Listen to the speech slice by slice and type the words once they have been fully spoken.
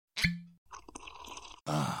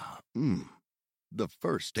The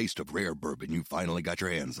first taste of rare bourbon you finally got your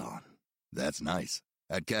hands on. That's nice.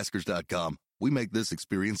 At Caskers.com, we make this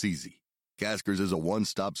experience easy. Caskers is a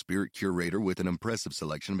one-stop spirit curator with an impressive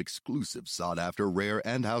selection of exclusive, sought-after, rare,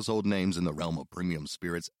 and household names in the realm of premium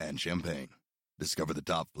spirits and champagne. Discover the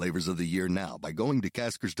top flavors of the year now by going to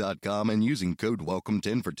Caskers.com and using code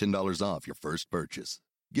WELCOME10 for $10 off your first purchase.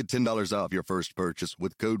 Get $10 off your first purchase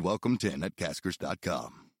with code WELCOME10 at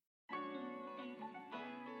Caskers.com.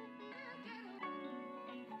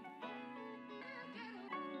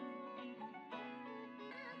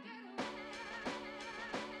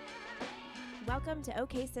 Welcome to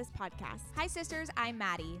OK Sis Podcast. Hi sisters, I'm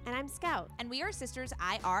Mady. And I'm Scout. And we are sisters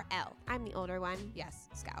IRL. I'm the older one. Yes,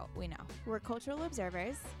 Scout, we know. We're cultural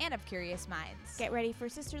observers. And of curious minds. Get ready for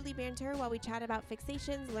sisterly banter while we chat about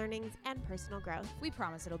fixations, learnings, and personal growth. We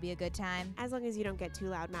promise it'll be a good time. As long as you don't get too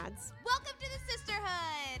loud, Mads. Welcome to the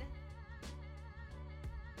sisterhood!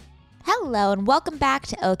 Hello and welcome back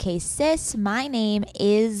to OK Sis. My name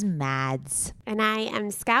is Mads. And I am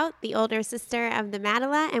Scout, the older sister of the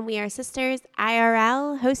Madela, and we are sisters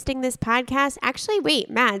IRL hosting this podcast. Actually, wait,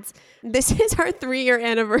 Mads, this is our 3-year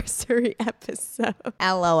anniversary episode.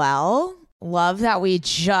 LOL. Love that we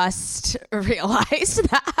just realized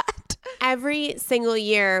that. Every single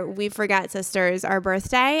year we forget sisters our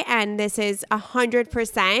birthday, and this is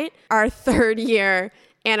 100% our 3rd year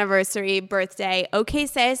anniversary birthday. Okay,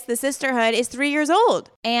 sis, the sisterhood is 3 years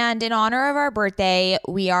old. And in honor of our birthday,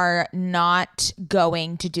 we are not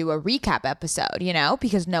going to do a recap episode,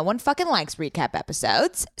 because no one fucking likes recap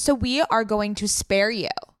episodes. So we are going to spare you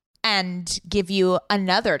and give you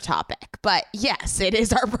another topic. But yes, it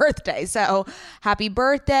is our birthday. So happy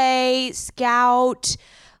birthday, Scout.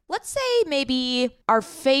 Let's say maybe our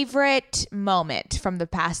favorite moment from the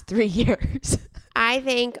past 3 years. I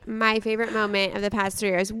think my favorite moment of the past 3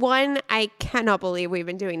 years, one, I cannot believe we've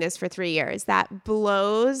been doing this for 3 years. That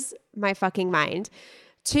blows my fucking mind.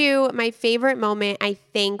 2, my favorite moment, I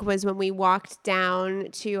think, was when we walked down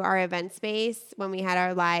to our event space when we had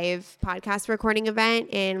our live podcast recording event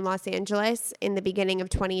in Los Angeles in the beginning of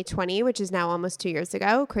 2020, which is now almost 2 years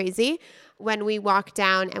ago. Crazy. When we walked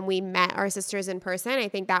down and we met our sisters in person, I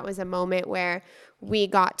think that was a moment where we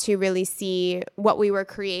got to really see what we were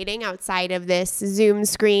creating outside of this Zoom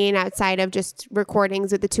screen, outside of just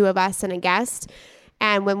recordings with the two of us and a guest.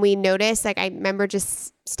 And when we noticed, I remember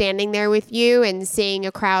just standing there with you and seeing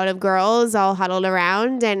a crowd of girls all huddled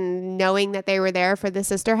around and knowing that they were there for the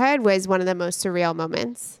sisterhood was one of the most surreal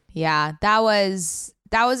moments. Yeah, that was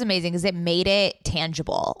amazing because it made it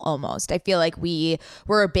tangible almost. I feel like we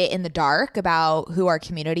were a bit in the dark about who our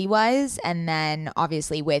community was. And then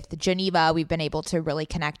obviously with Geneva, we've been able to really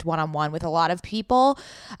connect one-on-one with a lot of people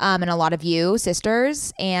and a lot of you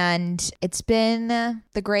sisters. And it's been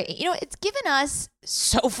the great, it's given us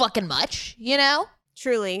so fucking much,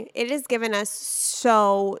 Truly, it has given us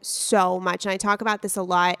so much. And I talk about this a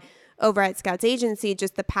lot over at Scouts Agency,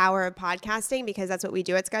 just the power of podcasting, because that's what we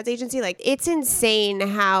do at Scouts Agency. It's insane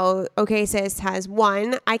how OK Sis has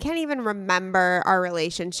one. I can't even remember our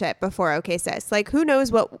relationship before OK Sis. Who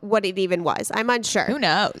knows what it even was? I'm unsure. Who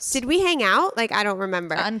knows? Did we hang out? I don't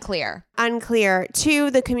remember. Unclear. 2,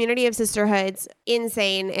 the community of sisterhoods,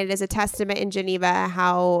 insane. It is a testament in Geneva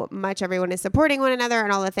how much everyone is supporting one another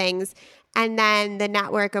and all the things. And then the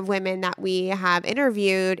network of women that we have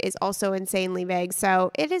interviewed is also insanely big. So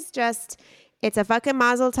it is it's a fucking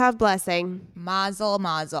mazel tov blessing. Mazel.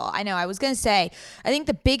 I know. I was going to say, I think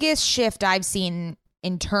the biggest shift I've seen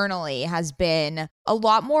internally has been a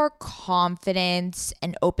lot more confidence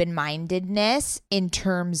and open-mindedness in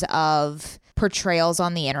terms of portrayals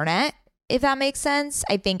on the internet, if that makes sense.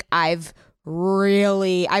 I think I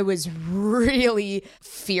was really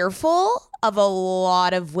fearful of a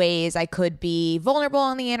lot of ways I could be vulnerable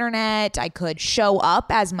on the internet. I could show up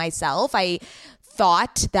as myself. I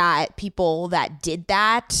thought that people that did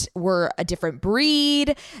that were a different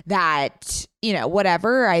breed, that,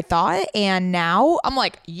 whatever I thought. And now I'm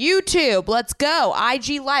like, YouTube, let's go.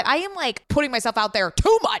 IG Live. I am putting myself out there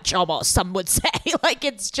too much, almost, some would say.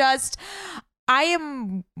 It's just, I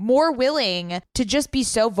am more willing to just be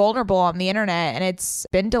so vulnerable on the internet, and it's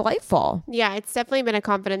been delightful. Yeah, it's definitely been a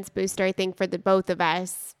confidence booster, I think, for the both of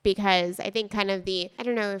us, because I think kind of I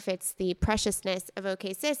don't know if it's the preciousness of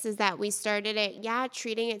OK Sis, is that we started it,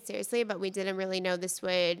 treating it seriously, but we didn't really know this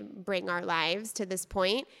would bring our lives to this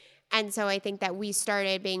point. And so I think that we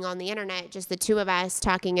started being on the internet, just the two of us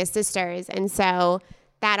talking as sisters. And so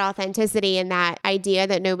that authenticity and that idea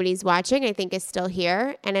that nobody's watching, I think is still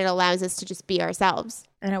here. And it allows us to just be ourselves.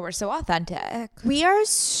 I know, we're so authentic. We are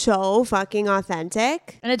so fucking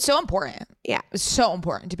authentic. And it's so important. Yeah. It's so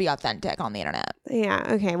important to be authentic on the internet. Yeah.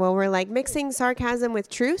 Okay. Well, we're like mixing sarcasm with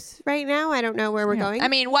truth right now. I don't know where we're going. I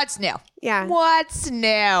mean, what's new? Yeah. What's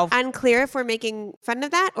new? Unclear if we're making fun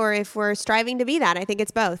of that or if we're striving to be that. I think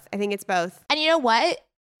it's both. And you know what?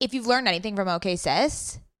 If you've learned anything from OK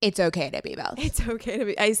Sis, it's okay to be both. It's okay to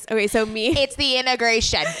be. Okay, so me. It's the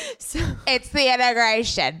integration. It's the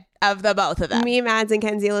integration of the both of them. Me, Mads, and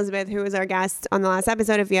Kenzie Elizabeth, who was our guest on the last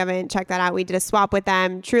episode. If you haven't checked that out, we did a swap with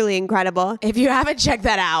them. Truly incredible. If you haven't checked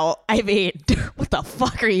that out, I mean, what the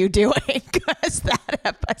fuck are you doing? Because that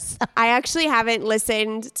episode. I actually haven't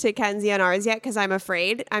listened to Kenzie on ours yet because I'm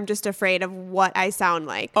afraid. I'm just afraid of what I sound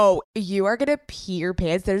like. Oh, you are gonna pee your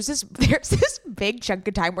pants. There's this big chunk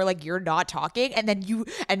of time where like you're not talking, and then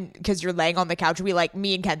because you're laying on the couch,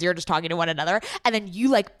 me and Kenzie are just talking to one another, and then you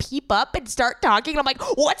like peep up and start talking, and I'm like,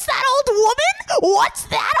 what's that old woman? What's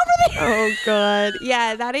that over there? Oh god.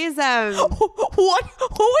 Yeah, that is what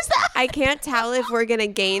was that? I can't tell if we're gonna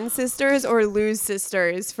gain sisters or lose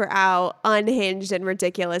sisters for how unhinged and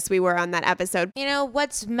ridiculous we were on that episode. You know,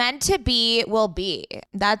 what's meant to be will be.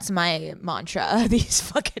 That's my mantra these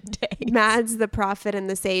fucking days. Mads, the prophet and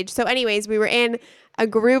the sage. So anyways, we were in a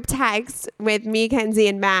group text with me, Kenzie,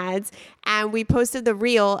 and Mads, and we posted the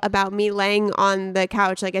reel about me laying on the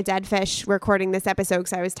couch like a dead fish recording this episode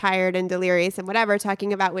because I was tired and delirious and whatever,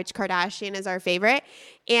 talking about which Kardashian is our favorite.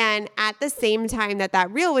 And at the same time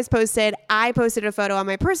that reel was posted, I posted a photo on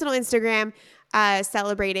my personal Instagram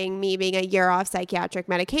celebrating me being a year off psychiatric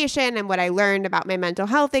medication and what I learned about my mental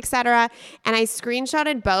health, etc. And I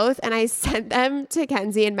screenshotted both and I sent them to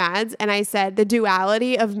Kenzie and Mads, and I said the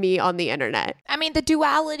duality of me on the internet. I mean, the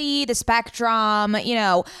duality, the spectrum, you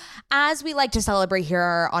know, as we like to celebrate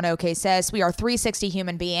here on OK Sis, we are 360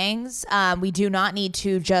 human beings. We do not need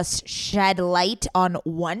to just shed light on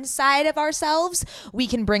one side of ourselves. We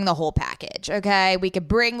can bring the whole package, okay? We could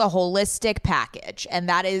bring the holistic package. And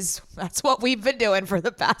that's what we've been doing for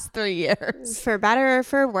the past 3 years. For better or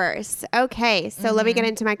for worse. Okay, so let me get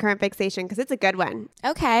into my current fixation because it's a good one.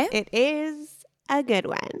 Okay. It is a good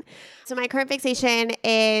one. So my current fixation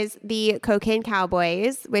is the Cocaine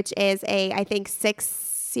Cowboys, which is I think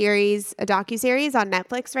a docuseries on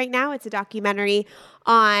Netflix right now. It's a documentary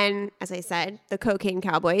on, as I said, the Cocaine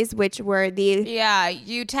Cowboys, which were Yeah,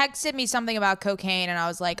 you texted me something about cocaine and I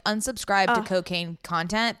was like, unsubscribe to cocaine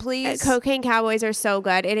content, please. Cocaine Cowboys are so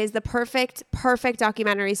good. It is the perfect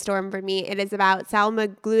documentary storm for me. It is about Sal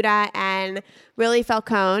Magluta and Willie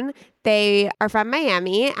Falcone. They are from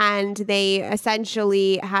Miami and they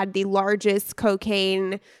essentially had the largest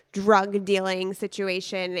cocaine drug dealing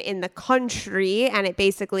situation in the country, and it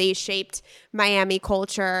basically shaped Miami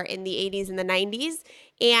culture in the 80s and the 90s.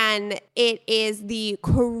 And it is the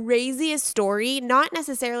craziest story, not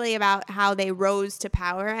necessarily about how they rose to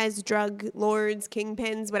power as drug lords,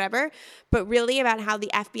 kingpins, whatever, but really about how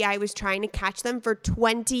the FBI was trying to catch them for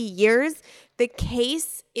 20 years. The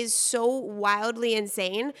case is so wildly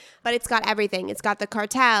insane, but it's got everything. It's got the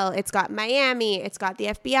cartel, it's got Miami, it's got the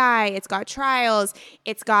FBI, it's got trials,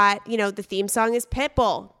 it's got, the theme song is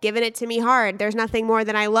Pitbull, giving it to me hard. There's nothing more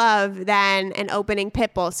that I love than an opening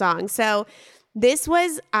Pitbull song. So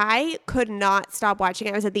I could not stop watching.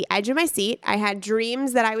 I was at the edge of my seat. I had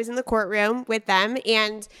dreams that I was in the courtroom with them.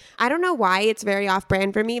 And I don't know why it's very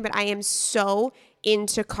off-brand for me, but I am so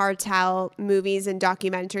into cartel movies and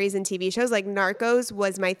documentaries and TV shows. Like Narcos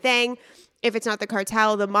was my thing. If it's not the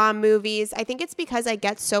cartel, the mom movies. I think it's because I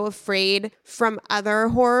get so afraid from other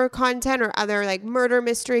horror content or other like murder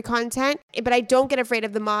mystery content. But I don't get afraid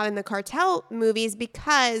of the mob and the cartel movies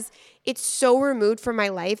because it's so removed from my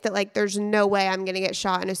life that like there's no way I'm going to get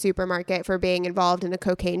shot in a supermarket for being involved in a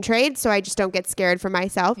cocaine trade. So I just don't get scared for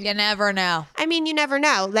myself. You never know. I mean, you never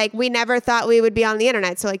know. Like we never thought we would be on the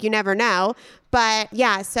internet. So like you never know. But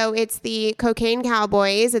yeah, so it's the Cocaine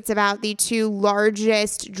Cowboys. It's about the two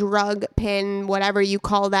largest drug pin, whatever you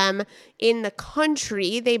call them, in the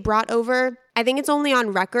country. They brought over, I think it's only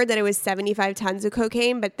on record that it was 75 tons of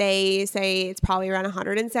cocaine, but they say it's probably around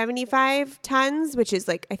 175 tons, which is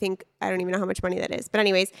like, I don't even know how much money that is. But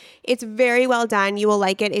anyways, it's very well done. You will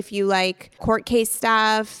like it if you like court case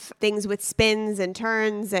stuff, things with spins and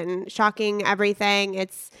turns and shocking everything.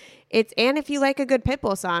 And if you like a good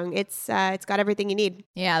Pitbull song, it's got everything you need.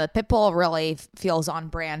 Yeah, the Pitbull really feels on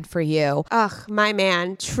brand for you. Ugh, my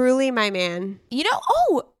man. Truly my man.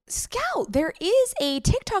 Scout, there is a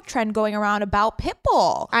TikTok trend going around about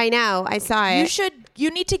Pitbull. I know. I saw it. You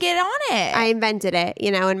need to get on it. I invented it,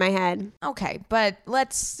 in my head. Okay, but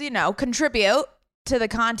let's, contribute. to the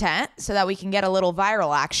content so that we can get a little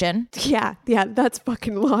viral action. Yeah, that's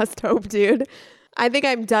fucking lost hope, dude. I think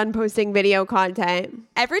I'm done posting video content.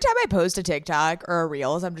 Every time I post a TikTok or a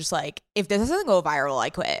Reels, I'm just like, if this doesn't go viral, I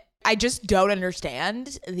quit. I just don't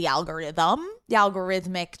understand the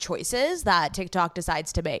algorithmic choices that TikTok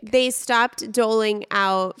decides to make. They stopped doling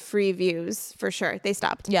out free views for sure. They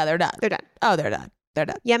stopped. Yeah, they're done. They're done. Oh, they're done. They're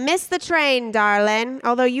done. You missed the train, darling.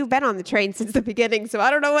 Although you've been on the train since the beginning, so I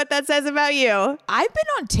don't know what that says about you. I've been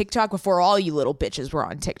on TikTok before all you little bitches were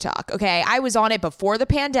on TikTok. Okay, I was on it before the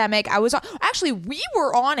pandemic. We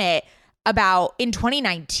were on it about in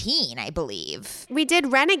 2019, I believe. We did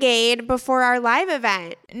Renegade before our live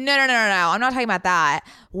event. No. I'm not talking about that.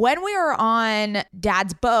 When we were on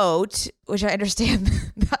Dad's boat, which I understand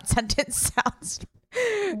that sentence sounds...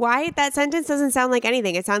 Why? That sentence doesn't sound like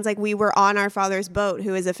anything. It sounds like we were on our father's boat,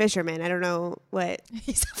 who is a fisherman. I don't know what.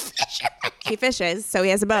 He's a fisherman. He fishes, so he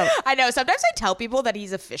has a boat. I know. Sometimes I tell people that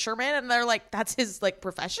he's a fisherman and they're like, that's his like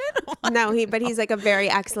profession. No, but he's like a very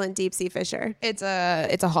excellent deep sea fisher. It's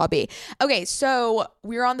a hobby. Okay, so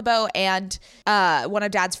we were on the boat and one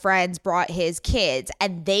of Dad's friends brought his kids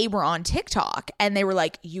and they were on TikTok and they were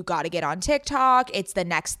like, you got to get on TikTok. It's the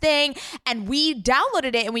next thing. And we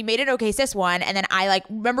downloaded it and we made an Okay Sis one. And then I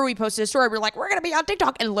remember we posted a story. We were like, we're going to be on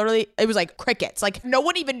TikTok. And literally it was like crickets. Like no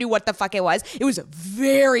one even knew what the fuck it was. It was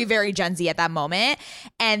very, very Gen Z at that moment.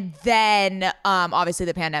 And then obviously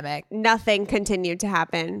the pandemic. Nothing continued to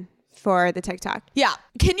happen for the TikTok. Yeah.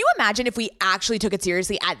 Can you imagine if we actually took it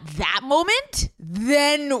seriously at that moment?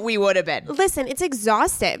 Then we would have been. Listen, it's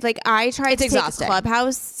exhaustive. Like I tried to take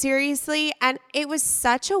Clubhouse seriously and it was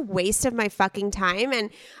such a waste of my fucking time.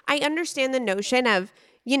 And I understand the notion of,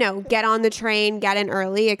 get on the train, get in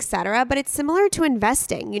early, etc. But it's similar to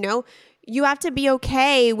investing, You have to be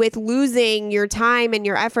okay with losing your time and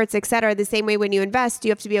your efforts, etc. The same way when you invest,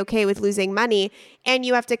 you have to be okay with losing money and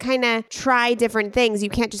you have to kind of try different things.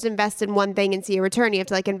 You can't just invest in one thing and see a return. You have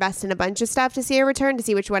to invest in a bunch of stuff to see a return, to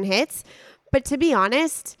see which one hits. But to be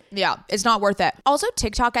honest, yeah, it's not worth it. Also,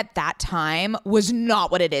 TikTok at that time was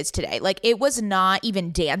not what it is today. It was not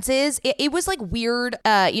even dances. It was weird.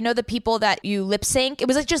 The people that you lip sync. It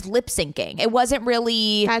was just lip syncing. It wasn't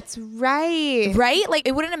really. That's right. Right?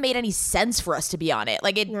 It wouldn't have made any sense for us to be on it.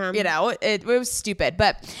 It was stupid.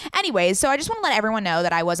 But anyways, so I just want to let everyone know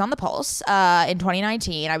that I was on the Pulse in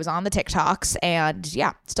 2019. I was on the TikToks and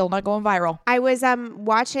yeah, still not going viral. I was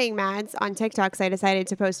watching Mads on TikTok, so I decided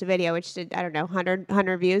to post a video, which did, I don't know,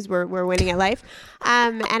 100 views. We're winning at life.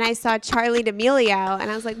 And I saw Charlie D'Amelio and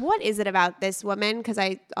I was like, what is it about this woman? Because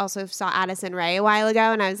I also saw Addison Rae a while ago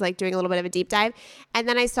and I was doing a little bit of a deep dive. And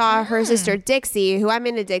then I saw her sister Dixie, who I'm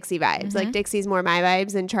into Dixie vibes. Mm-hmm. Dixie's more my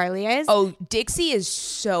vibes than Charlie is. Oh, Dixie is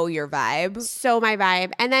so your vibe. So my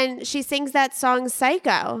vibe. And then she sings that song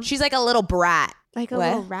Psycho. She's like a little brat. Like a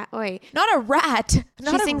little rat. Oi. Not a rat.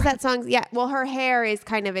 She sings that song. Yeah. Well, her hair is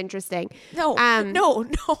kind of interesting. No. No.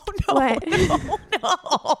 What?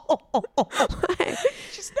 No.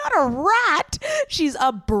 She's not a rat. She's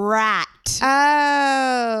a brat.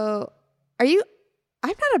 Oh. Are you? I'm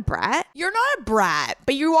not a brat. You're not a brat,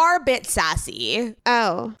 but you are a bit sassy.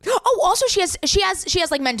 Oh. Oh, also she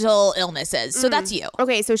has mental illnesses. So that's you.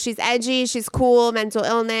 Okay, so she's edgy, she's cool, mental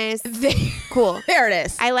illness. Cool. There it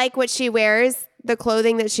is. I like what she wears. The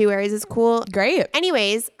clothing that she wears is cool. Great.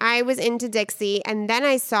 Anyways, I was into Dixie and then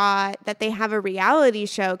I saw that they have a reality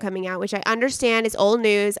show coming out, which I understand is old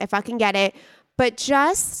news. I fucking get it. But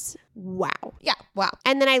just wow. Yeah, wow.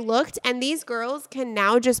 And then I looked and these girls can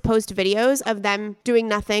now just post videos of them doing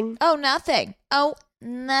nothing. Oh, nothing.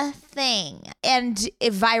 And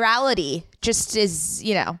virality just is,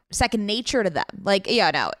 second nature to them.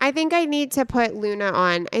 I think I need to put Luna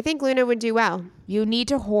on. I think Luna would do well. You need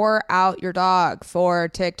to whore out your dog for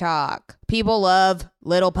TikTok. People love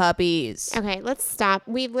little puppies. Okay, let's stop.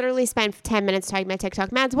 We've literally spent 10 minutes talking about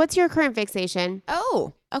TikTok. Mads, what's your current fixation?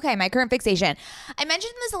 Oh, okay. My current fixation. I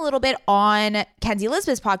mentioned this a little bit on Kenzie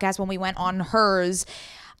Elizabeth's podcast when we went on hers.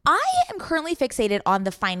 I am currently fixated on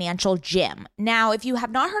the Financial Gym. Now, if you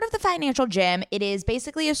have not heard of the Financial Gym, it is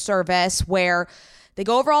basically a service where they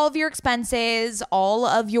go over all of your expenses, all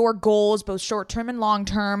of your goals, both short-term and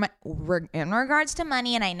long-term, in regards to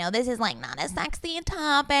money. And I know this is not a sexy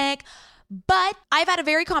topic, but I've had a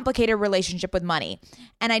very complicated relationship with money.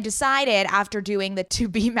 And I decided after doing the To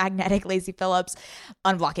Be Magnetic Lacy Phillips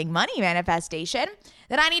Unblocking Money Manifestation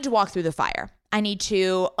that I need to walk through the fire. I need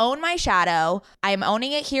to own my shadow. I'm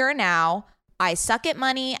owning it here and now. I suck at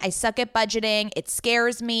money. I suck at budgeting. It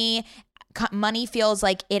scares me. Money feels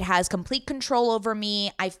like it has complete control over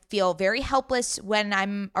me. I feel very helpless when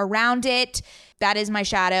I'm around it. That is my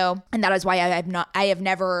shadow. And that is why I have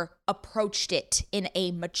never approached it in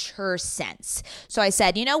a mature sense. So I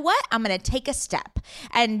said, you know what? I'm going to take a step.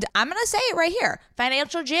 And I'm going to say it right here.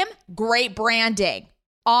 Financial Gym, great branding.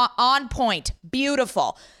 On point.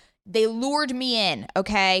 Beautiful. They lured me in,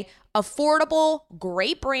 okay? Affordable,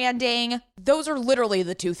 great branding. Those are literally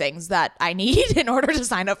the two things that I need in order to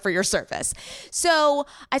sign up for your service. So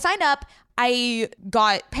I signed up. I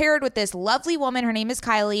got paired with this lovely woman. Her name is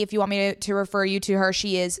Kylie. If you want me to refer you to her,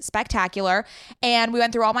 she is spectacular. And we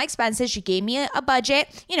went through all my expenses. She gave me a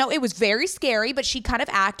budget. You know, it was very scary, but she kind of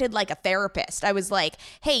acted like a therapist. I was like,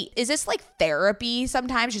 hey, is this like therapy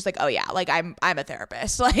sometimes? She's like, oh yeah, like I'm a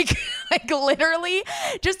therapist. Like literally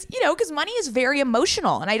just, you know, because money is very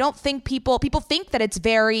emotional. And I don't think people think that it's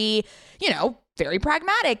very, you know, very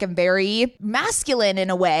pragmatic and very masculine in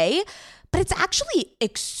a way. But it's actually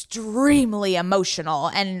extremely emotional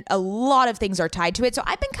and a lot of things are tied to it. So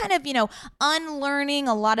I've been kind of, you know, unlearning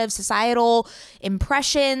a lot of societal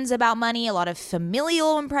impressions about money, a lot of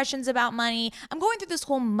familial impressions about money. I'm going through this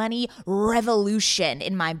whole money revolution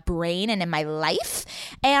in my brain and in my life.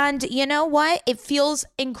 And you know what? It feels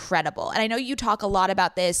incredible. And I know you talk a lot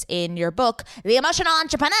about this in your book, The Emotional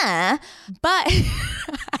Entrepreneur, but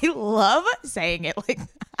I love saying it like that.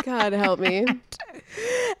 God help me.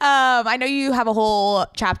 I know you have a whole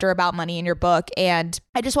chapter about money in your book, and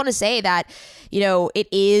I just want to say that, you know, it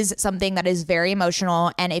is something that is very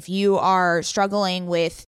emotional. And if you are struggling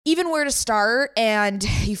with even where to start and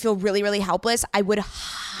you feel really, really helpless, I would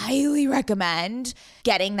highly recommend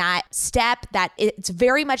getting that step. That it's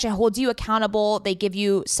very much, it holds you accountable. They give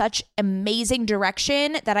you such amazing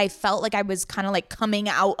direction that I felt like I was kind of like coming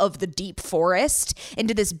out of the deep forest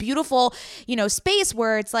into this beautiful, you know, space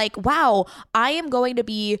where it's like, wow, I am going to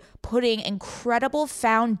be putting incredible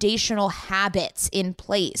foundational habits in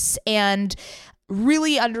place and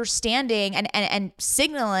really understanding and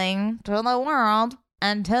signaling to the world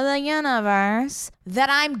and to the universe that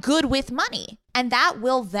I'm good with money. And that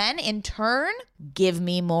will then in turn give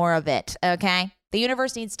me more of it, okay? The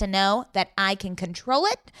universe needs to know that I can control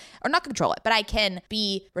it, or not control it, but I can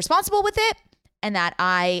be responsible with it and that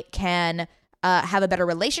I can have a better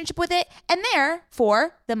relationship with it. And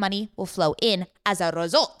therefore, the money will flow in as a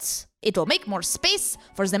result. It will make more space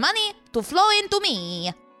for the money to flow into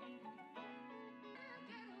me.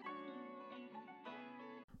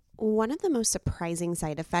 One of the most surprising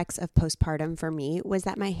side effects of postpartum for me was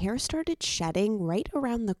that my hair started shedding right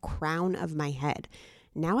around the crown of my head.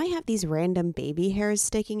 Now I have these random baby hairs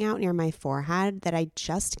sticking out near my forehead that I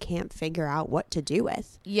just can't figure out what to do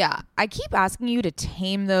with. Yeah, I keep asking you to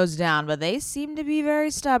tame those down, but they seem to be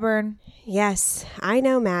very stubborn. Yes, I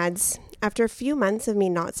know, Mads. After a few months of me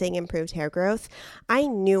not seeing improved hair growth, I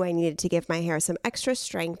knew I needed to give my hair some extra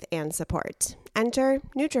strength and support. Enter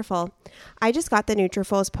Nutrafol. I just got the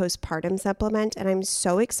Nutrafol's postpartum supplement, and I'm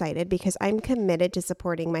so excited because I'm committed to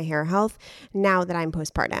supporting my hair health now that I'm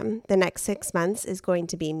postpartum. The next 6 months is going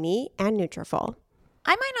to be me and Nutrafol.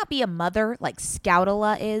 I might not be a mother like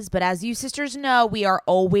Scoutala is, but as you sisters know, we are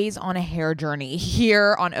always on a hair journey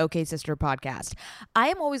here on OK Sister Podcast. I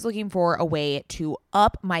am always looking for a way to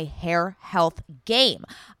up my hair health game.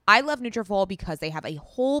 I love Nutrafol because they have a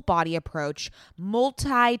whole body approach,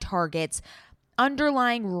 multi-targets,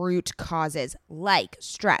 underlying root causes like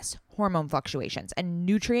stress, hormone fluctuations, and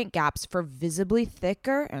nutrient gaps for visibly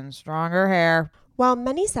thicker and stronger hair. While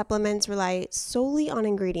many supplements rely solely on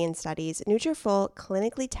ingredient studies, Nutrafol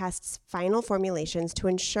clinically tests final formulations to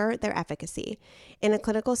ensure their efficacy. In a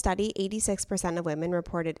clinical study, 86% of women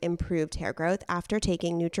reported improved hair growth after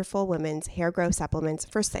taking Nutrafol Women's hair growth supplements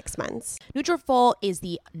for 6 months. Nutrafol is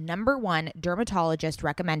the #1 dermatologist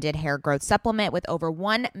recommended hair growth supplement, with over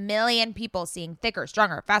 1 million people seeing thicker,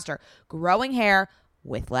 stronger, faster growing hair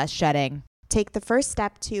with less shedding. Take the first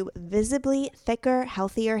step to visibly thicker,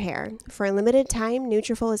 healthier hair. For a limited time,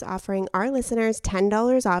 Nutrafol is offering our listeners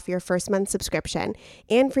 $10 off your first month subscription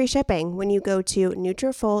and free shipping when you go to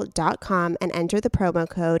Nutrafol.com and enter the promo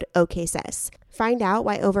code OKSIS. Find out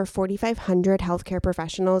why over 4,500 healthcare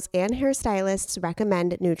professionals and hairstylists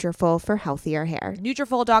recommend Nutrafol for healthier hair.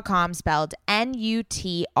 Nutrafol.com, spelled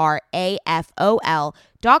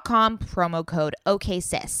Nutrafol.com, promo code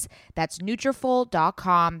OKSIS. That's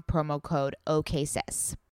Nutrafol.com, promo code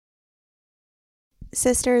OKSIS.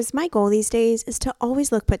 Sisters, my goal these days is to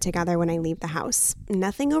always look put together when I leave the house.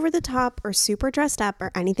 Nothing over the top or super dressed up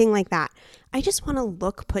or anything like that. I just want to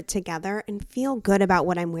look put together and feel good about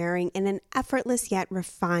what I'm wearing in an effortless yet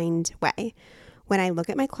refined way. When I look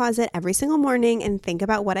at my closet every single morning and think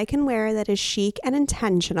about what I can wear that is chic and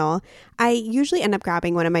intentional, I usually end up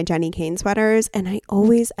grabbing one of my Jenny Kane sweaters, and I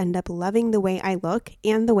always end up loving the way I look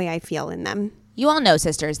and the way I feel in them. You all know,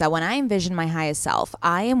 sisters, that when I envision my highest self,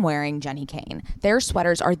 I am wearing Jenny Kane. Their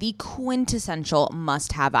sweaters are the quintessential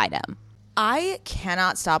must-have item. I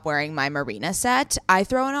cannot stop wearing my Marina set. I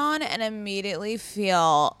throw it on and immediately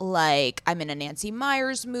feel like I'm in a Nancy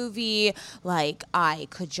Meyers movie, like I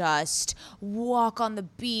could just walk on the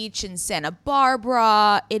beach in Santa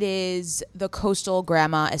Barbara. It is the coastal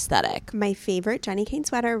grandma aesthetic. My favorite Jenny Kane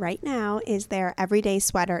sweater right now is their everyday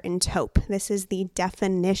sweater in taupe. This is the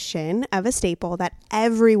definition of a staple that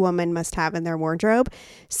every woman must have in their wardrobe.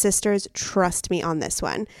 Sisters, trust me on this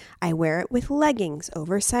one. I wear it with leggings,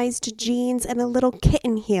 oversized jeans, and a little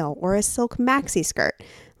kitten heel or a silk maxi skirt.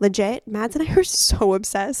 Legit, Mads and I are so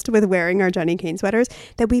obsessed with wearing our Jenny Kane sweaters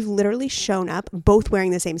that we've literally shown up both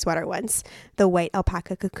wearing the same sweater once. The white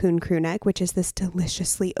alpaca cocoon crew neck, which is this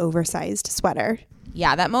deliciously oversized sweater.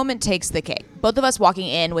 Yeah, that moment takes the cake. Both of us walking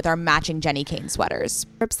in with our matching Jenny Kane sweaters.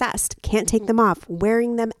 We're obsessed. Can't take them off.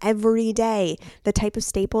 Wearing them every day. The type of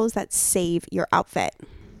staples that save your outfit.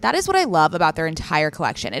 That is what I love about their entire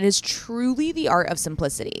collection. It is truly the art of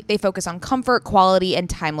simplicity. They focus on comfort, quality, and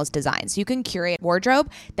timeless designs. You can curate a wardrobe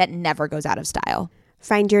that never goes out of style.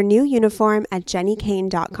 Find your new uniform at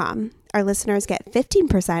jennykane.com. Our listeners get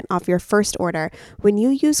 15% off your first order when you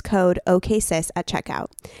use code OKSIS at checkout.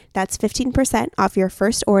 That's 15% off your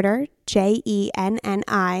first order,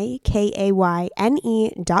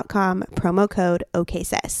 JENNIKAYNE.com, promo code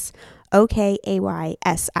OKSIS.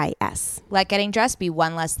 OKAYSIS. Let getting dressed be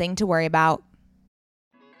one less thing to worry about.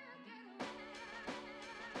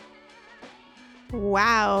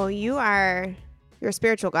 Wow, you're a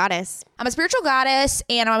spiritual goddess. I'm a spiritual goddess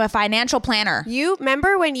and I'm a financial planner. You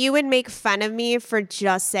remember when you would make fun of me for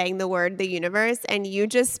just saying the word the universe, and you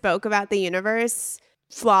just spoke about the universe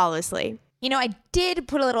flawlessly? You know, I did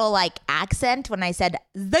put a little accent when I said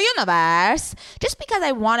the universe, just because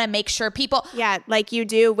I want to make sure people... Yeah, like you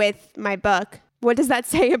do with my book. What does that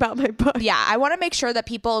say about my book? Yeah, I want to make sure that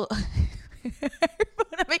people...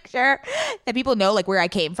 know where I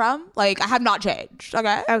came from. I have not changed.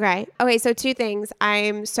 Okay, so two things.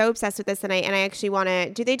 I'm so obsessed with this tonight, and I actually want to...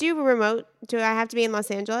 Do they do remote? Do I have to be in Los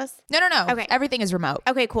Angeles? No. Okay. Everything is remote.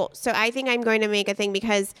 Okay, cool. So I think I'm going to make a thing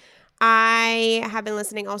because... I have been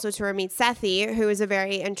listening also to Ramit Sethi, who is a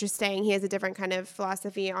very interesting, he has a different kind of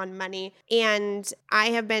philosophy on money. And I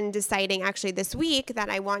have been deciding actually this week that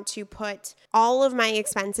I want to put all of my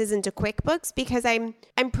expenses into QuickBooks because I'm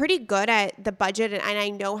pretty good at the budget and I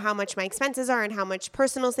know how much my expenses are and how much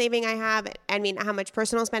personal saving I have. I mean, how much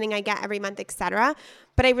personal spending I get every month, etc.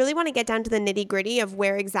 But I really want to get down to the nitty gritty of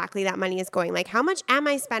where exactly that money is going. Like how much am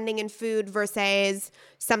I spending in food versus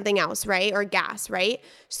something else, right? Or gas, right?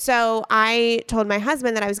 So I told my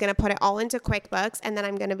husband that I was going to put it all into QuickBooks and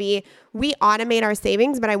then we automate our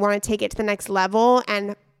savings, but I want to take it to the next level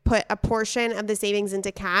and put a portion of the savings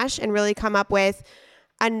into cash and really come up with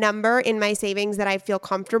a number in my savings that I feel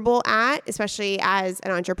comfortable at, especially as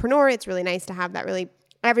an entrepreneur. It's really nice to have that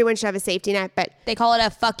everyone should have a safety net, but they call it a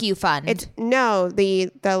fuck you fund.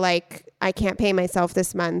 I can't pay myself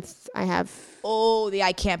this month. I have... Oh, the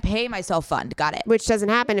I can't pay myself fund. Got it. Which doesn't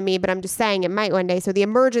happen to me, but I'm just saying it might one day. So the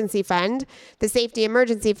emergency fund, the safety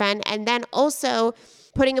emergency fund, and then also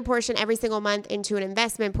putting a portion every single month into an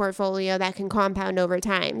investment portfolio that can compound over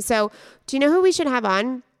time. So do you know who we should have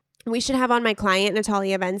on? We should have on my client,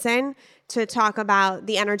 Natalia Benson, to talk about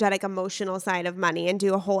the energetic, emotional side of money and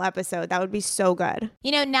do a whole episode. That would be so good.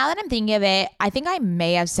 You know, now that I'm thinking of it, I think I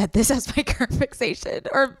may have said this as my current fixation.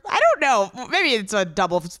 Or I don't know. Maybe it's a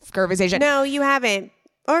double current fixation. No, you haven't.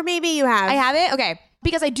 Or maybe you have. I have it? Okay.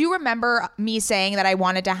 Because I do remember me saying that I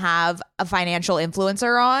wanted to have a financial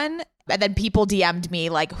influencer on. And then people DM'd me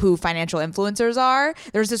who financial influencers are.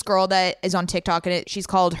 There's this girl that is on TikTok and she's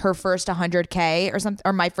called Her First 100K or something,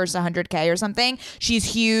 or My First 100K or something. She's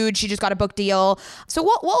huge. She just got a book deal. So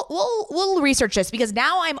we'll research this because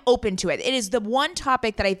now I'm open to it. It is the one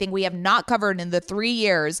topic that I think we have not covered in the 3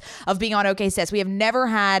 years of being on OK Sis. We have never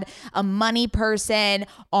had a money person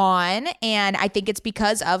on, and I think it's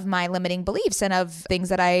because of my limiting beliefs and of things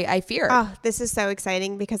that I fear. Oh, this is so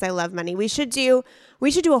exciting because I love money. We should do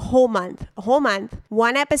a whole month,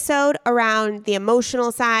 one episode around the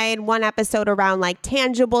emotional side, one episode around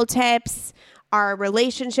tangible tips, our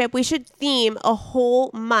relationship. We should theme a whole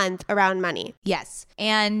month around money. Yes.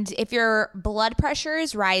 And if your blood pressure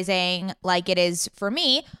is rising like it is for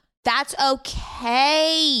me, that's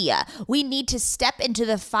okay. We need to step into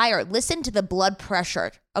the fire. Listen to the blood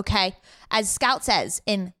pressure okay? As Scout says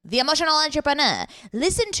in The Emotional Entrepreneur,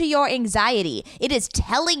 listen to your anxiety. It is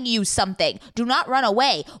telling you something. Do not run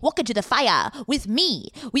away. Walk into the fire with me.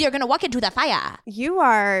 We are going to walk into the fire. You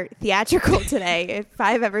are theatrical today. If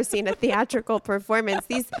I've ever seen a theatrical performance,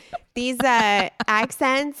 these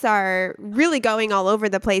accents are really going all over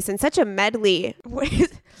the place in such a medley.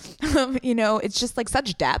 It's just like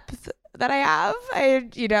such depth that I have.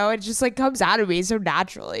 It just like comes out of me so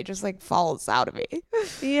naturally, just like falls out of me.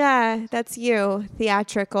 Yeah, that's you.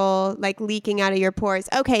 Theatrical, like leaking out of your pores.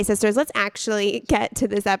 Okay, sisters, let's actually get to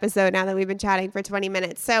this episode now that we've been chatting for 20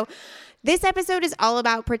 minutes. So this episode is all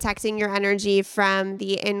about protecting your energy from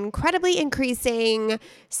the incredibly increasing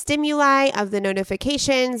stimuli of the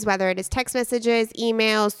notifications, whether it is text messages,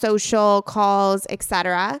 emails, social calls,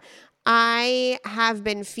 etc. I have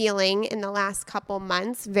been feeling in the last couple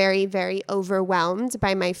months very, very overwhelmed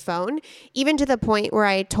by my phone, even to the point where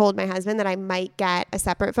I told my husband that I might get a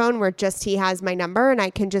separate phone where just he has my number and I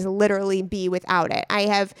can just literally be without it. I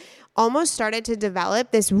have almost started to develop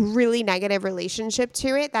this really negative relationship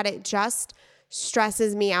to it that it just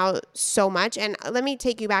stresses me out so much. And let me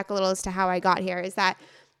take you back a little as to how I got here is that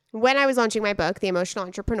when I was launching my book, The Emotional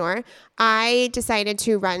Entrepreneur, I decided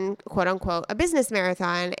to run, quote unquote, a business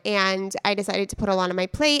marathon. And I decided to put a lot on my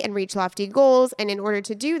plate and reach lofty goals. And in order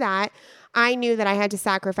to do that, I knew that I had to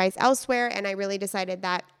sacrifice elsewhere. And I really decided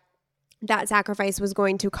that that sacrifice was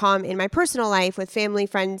going to come in my personal life with family,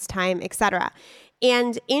 friends, time, etc.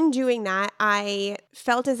 And in doing that, I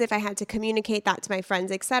felt as if I had to communicate that to my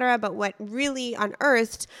friends, etc. But what really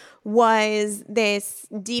unearthed was this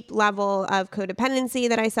deep level of codependency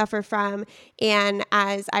that I suffer from. And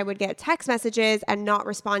as I would get text messages and not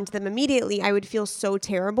respond to them immediately, I would feel so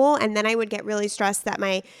terrible. And then I would get really stressed that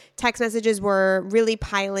my text messages were really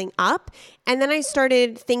piling up. And then I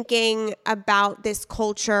started thinking about this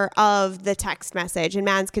culture of the text message. And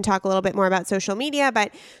Mads can talk a little bit more about social media,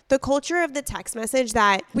 but the culture of the text message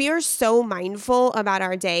that we are so mindful about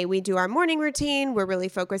our day. We do our morning routine. We're really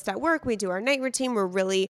focused at work. We do our night routine. We're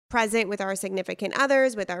really present with our significant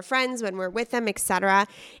others, with our friends when we're with them, etc.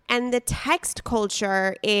 And the text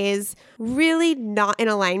culture is really not in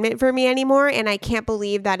alignment for me anymore. And I can't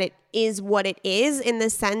believe that it is what it is, in the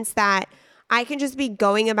sense that I can just be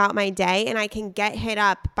going about my day and I can get hit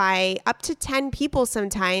up by up to 10 people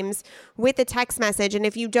sometimes with a text message. And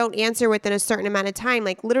if you don't answer within a certain amount of time,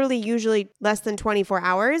 like literally usually less than 24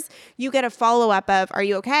 hours, you get a follow-up of, are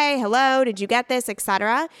you okay? Hello, did you get this,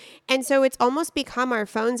 etc. And so it's almost become, our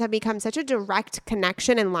phones have become such a direct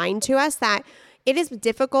connection and line to us that it is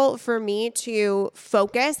difficult for me to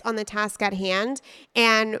focus on the task at hand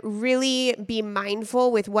and really be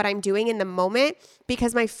mindful with what I'm doing in the moment,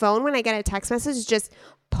 because my phone, when I get a text message, just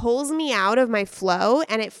pulls me out of my flow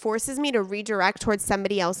and it forces me to redirect towards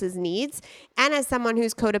somebody else's needs. And as someone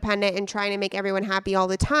who's codependent and trying to make everyone happy all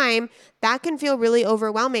the time, that can feel really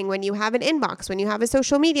overwhelming when you have an inbox, when you have a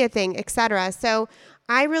social media thing, etc. So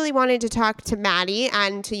I really wanted to talk to Mady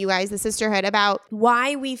and to you guys, the sisterhood, about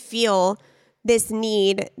why we feel this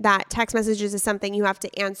need that text messages is something you have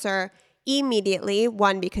to answer immediately.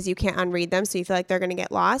 One, because you can't unread them, so you feel like they're going to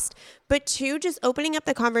get lost. But two, just opening up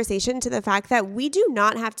the conversation to the fact that we do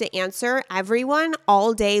not have to answer everyone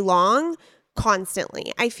all day long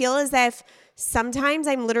constantly. I feel as if sometimes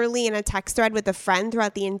I'm literally in a text thread with a friend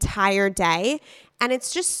throughout the entire day, and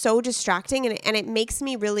it's just so distracting, and it makes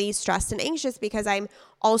me really stressed and anxious because I'm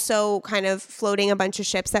also kind of floating a bunch of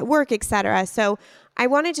ships at work, etc. So I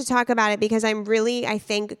wanted to talk about it because I'm really, I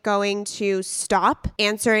think, going to stop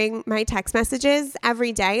answering my text messages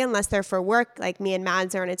every day unless they're for work, like me and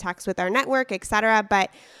Mads are in a text with our network, etc.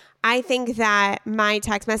 But I think that my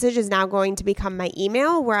text message is now going to become my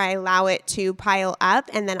email, where I allow it to pile up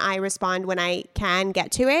and then I respond when I can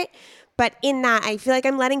get to it. But in that, I feel like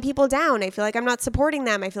I'm letting people down. I feel like I'm not supporting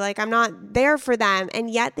them. I feel like I'm not there for them.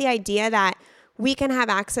 And yet the idea that we can have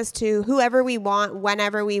access to whoever we want,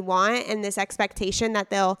 whenever we want, and this expectation that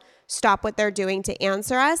they'll stop what they're doing to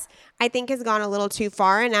answer us, I think has gone a little too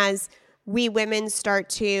far. And as we women start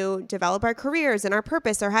to develop our careers and our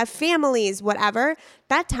purpose or have families, whatever,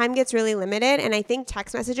 that time gets really limited. And I think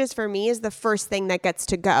text messages for me is the first thing that gets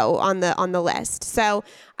to go on the list. So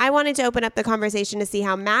I wanted to open up the conversation to see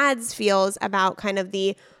how Mads feels about kind of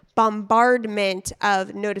the bombardment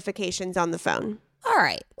of notifications on the phone. All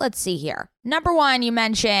right, let's see here. Number one, you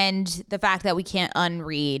mentioned the fact that we can't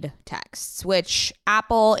unread texts, which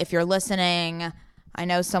Apple, if you're listening, I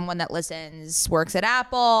know someone that listens works at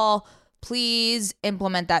Apple. Please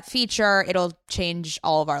implement that feature. It'll change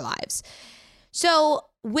all of our lives. So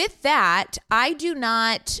with that, I do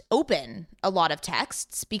not open a lot of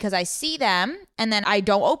texts because I see them and then I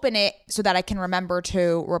don't open it so that I can remember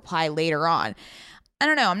to reply later on. I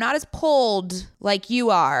don't know. I'm not as pulled like you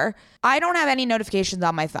are. I don't have any notifications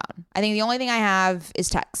on my phone. I think the only thing I have is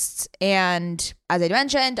texts. And as I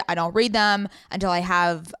mentioned, I don't read them until I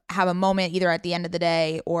have a moment either at the end of the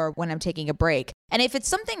day or when I'm taking a break. And if it's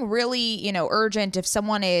something really, urgent, if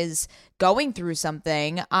someone is going through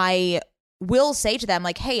something, I will say to them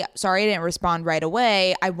like, hey, sorry I didn't respond right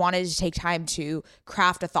away. I wanted to take time to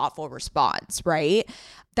craft a thoughtful response, right?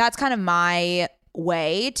 That's kind of my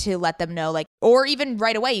way to let them know, like, or even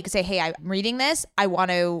right away, you could say, hey, I'm reading this. I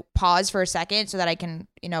want to pause for a second so that I can,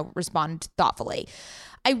 respond thoughtfully.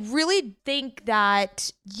 I really think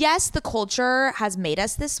that, yes, the culture has made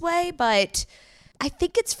us this way, but I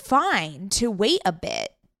think it's fine to wait a bit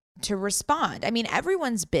to respond. I mean,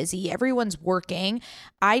 everyone's busy, everyone's working.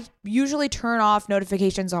 I usually turn off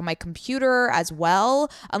notifications on my computer as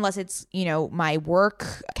well, unless it's, my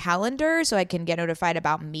work calendar so I can get notified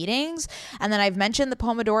about meetings. And then I've mentioned the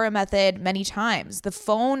Pomodoro method many times. The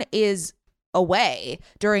phone is away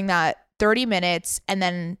during that 30 minutes. And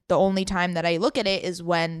then the only time that I look at it is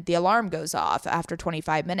when the alarm goes off after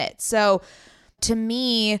 25 minutes. So to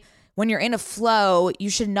me, when you're in a flow,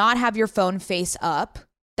 you should not have your phone face up.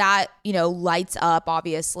 That, lights up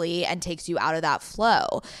obviously and takes you out of that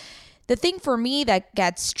flow. The thing for me that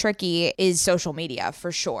gets tricky is social media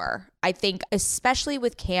for sure. I think especially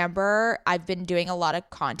with Camber, I've been doing a lot of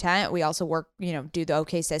content. We also work, do the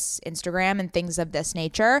OK Sis Instagram and things of this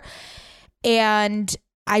nature. And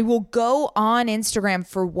I will go on Instagram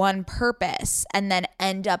for one purpose and then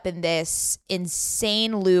end up in this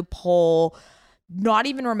insane loophole, not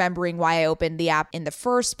even remembering why I opened the app in the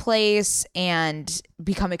first place and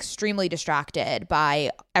become extremely distracted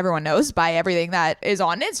by, everyone knows, by everything that is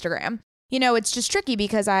on Instagram. It's just tricky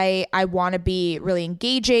because I want to be really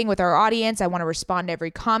engaging with our audience. I want to respond to every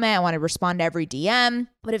comment. I want to respond to every DM.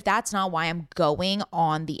 But if that's not why I'm going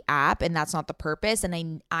on the app and that's not the purpose,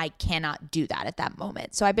 and I cannot do that at that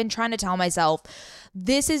moment. So I've been trying to tell myself,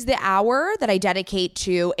 this is the hour that I dedicate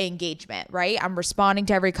to engagement, right? I'm responding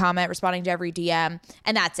to every comment, responding to every DM,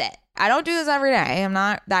 and that's it. I don't do this every day. I'm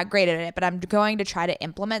not that great at it, but I'm going to try to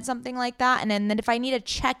implement something like that. And then if I need to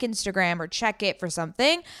check Instagram or check it for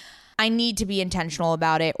something, I need to be intentional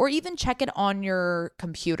about it, or even check it on your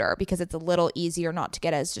computer because it's a little easier not to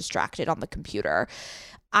get as distracted on the computer.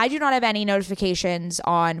 I do not have any notifications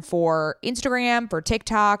on for Instagram, for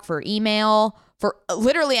TikTok, for email, for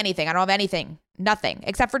literally anything. I don't have anything, nothing,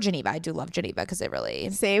 except for Geneva. I do love Geneva because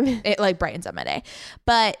it like brightens up my day.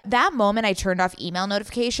 But that moment I turned off email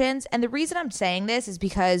notifications. And the reason I'm saying this is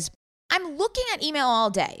because I'm looking at email all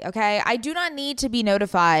day, okay? I do not need to be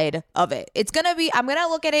notified of it. I'm going to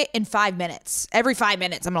look at it in 5 minutes. Every 5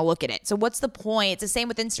 minutes, I'm going to look at it. So what's the point? It's the same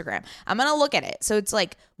with Instagram. I'm going to look at it. So it's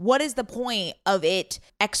like, what is the point of it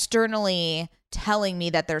externally telling me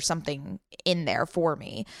that there's something in there for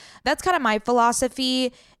me? That's kind of my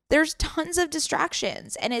philosophy. There's tons of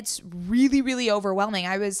distractions and it's really, really overwhelming.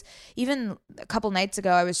 I was, even a couple nights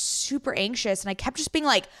ago, I was super anxious and I kept just being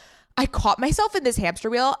like, I caught myself in this hamster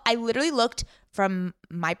wheel. I literally looked from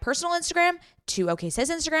my personal Instagram to OK Sis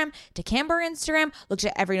Instagram to Camber Instagram, looked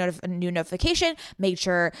at every new notification, made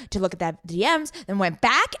sure to look at that DMs, then went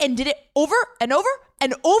back and did it over and over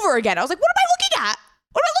and over again. I was like, what am I looking at?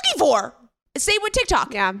 What am I looking for? Same with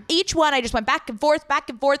TikTok. Yeah. Each one, I just went back and forth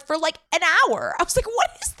for like an hour. I was like, what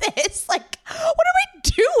is this? Like, what am I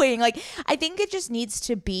doing? Like, I think it just needs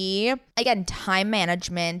to be, again, time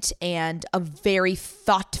management and a very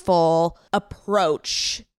thoughtful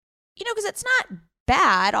approach, because it's not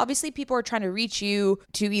bad. Obviously, people are trying to reach you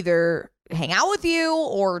to either hang out with you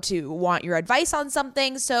or to want your advice on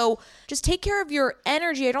something. So just take care of your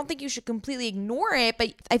energy. I don't think you should completely ignore it,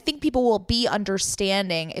 but I think people will be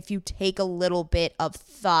understanding if you take a little bit of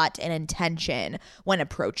thought and intention when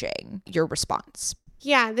approaching your response.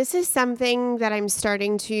 Yeah, this is something that I'm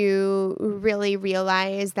starting to really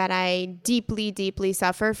realize that I deeply, deeply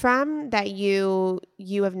suffer from, that you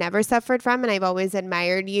have never suffered from. And I've always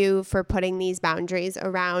admired you for putting these boundaries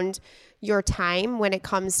around your time when it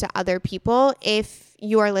comes to other people. If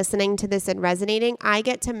you are listening to this and resonating, I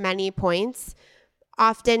get to many points,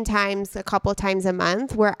 oftentimes a couple times a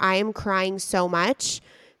month, where I am crying so much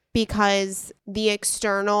because the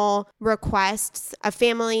external requests of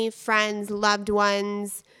family, friends, loved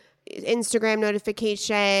ones, Instagram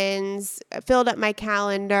notifications, filled up my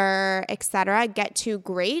calendar, etc., get too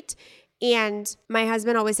great. And my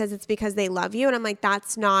husband always says it's because they love you. And I'm like,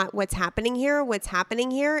 that's not what's happening here. What's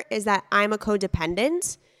happening here is that I'm a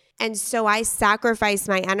codependent And so I sacrifice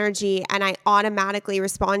my energy and I automatically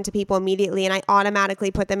respond to people immediately and I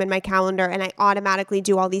automatically put them in my calendar and I automatically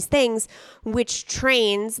do all these things, which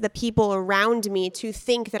trains the people around me to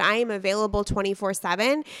think that I am available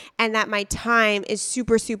 24/7 and that my time is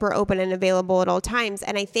super, super open and available at all times.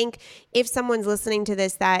 And I think if someone's listening to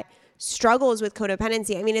this that struggles with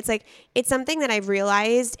codependency, I mean, it's something that I've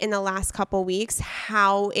realized in the last couple weeks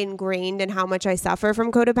how ingrained and how much I suffer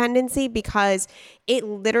from codependency, because it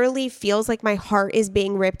literally feels like my heart is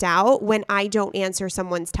being ripped out when I don't answer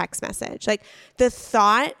someone's text message. Like the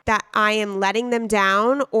thought that I am letting them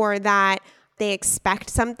down, or that they expect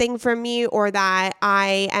something from me, or that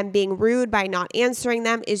I am being rude by not answering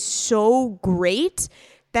them is so great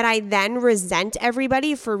that I then resent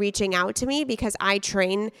everybody for reaching out to me, because I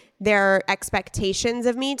train their expectations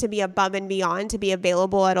of me to be above and beyond, to be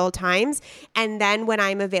available at all times. And then when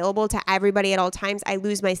I'm available to everybody at all times, I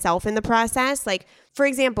lose myself in the process. Like, for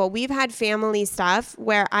example, we've had family stuff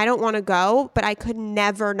where I don't want to go, but I could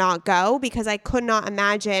never not go because I could not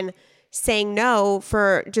imagine saying no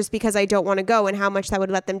for just because I don't want to go and how much that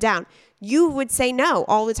would let them down. You would say no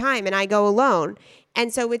all the time and I go alone.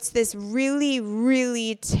 And so it's this really,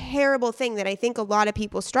 really terrible thing that I think a lot of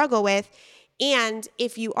people struggle with. And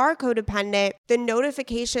if you are codependent, the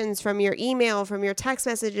notifications from your email, from your text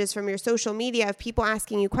messages, from your social media of people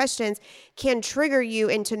asking you questions can trigger you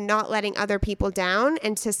into not letting other people down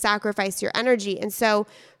and to sacrifice your energy. And so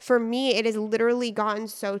for me, it has literally gotten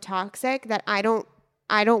so toxic that I don't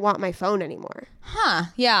want my phone anymore. Huh.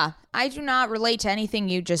 Yeah. I do not relate to anything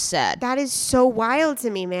you just said. That is so wild to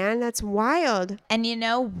me, man. That's wild. And you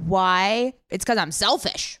know why? It's because I'm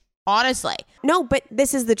selfish, honestly. No, but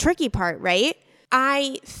this is the tricky part, right?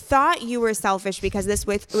 I thought you were selfish because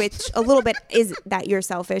which a little bit is that you're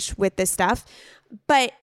selfish with this stuff.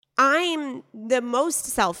 But I'm the most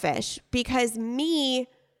selfish because me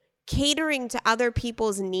catering to other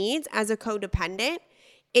people's needs as a codependent,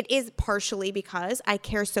 it is partially because I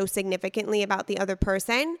care so significantly about the other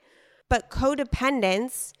person, but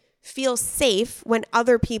codependents feel safe when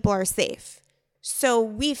other people are safe. So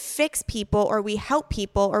we fix people or we help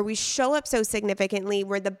people or we show up so significantly.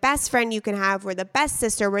 We're the best friend you can have. We're the best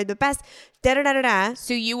sister. We're the best da-da-da-da-da.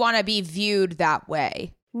 So you want to be viewed that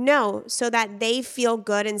way? No, so that they feel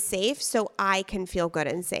good and safe so I can feel good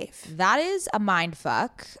and safe. That is a mind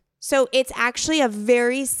fuck. So it's actually a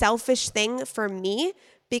very selfish thing for me,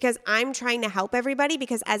 because I'm trying to help everybody,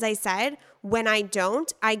 because as I said, when I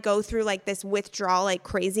don't, I go through like this withdrawal, like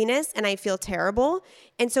craziness, and I feel terrible.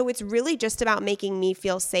 And so it's really just about making me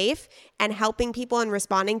feel safe, and helping people and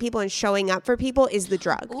responding people and showing up for people is the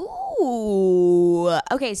drug. Ooh.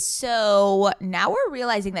 Okay, so now we're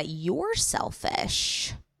realizing that you're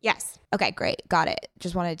selfish. Yes. Okay, great. Got it.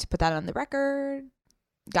 Just wanted to put that on the record.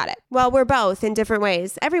 Got it. Well, we're both in different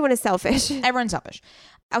ways. Everyone is selfish. Everyone's selfish.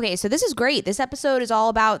 Okay, so this is great. This episode is all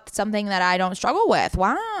about something that I don't struggle with.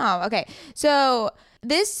 Wow. Okay, so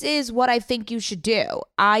this is what I think you should do.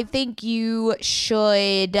 I think you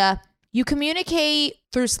should, you communicate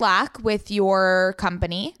through Slack with your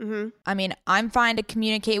company. Mm-hmm. I mean, I'm fine to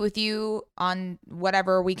communicate with you on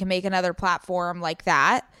whatever. We can make another platform like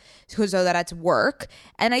that so that it's work.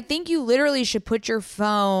 And I think you literally should put your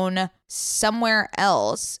phone somewhere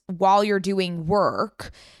else while you're doing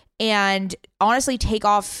work, and honestly take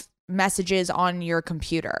off messages on your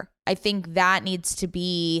computer. I think that needs to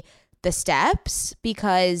be the steps,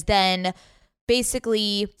 because then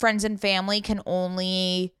basically friends and family can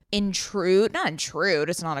only not intrude,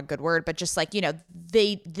 it's not a good word, but just like, you know,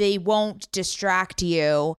 they won't distract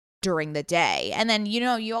you during the day. And then, you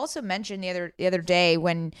know, you also mentioned the other day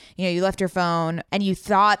when, you know, you left your phone and you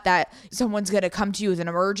thought that someone's going to come to you with an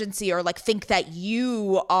emergency or like think that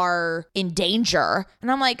you are in danger.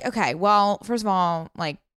 And I'm like, okay, well, first of all,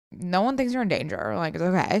 like, no one thinks you're in danger. Like, it's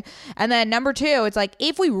okay. And then number two, it's like,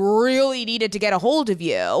 if we really needed to get a hold of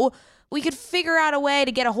you, we could figure out a way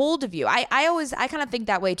to get a hold of you. I kind of think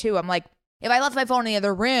that way too. I'm like, if I left my phone in the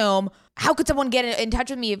other room, how could someone get in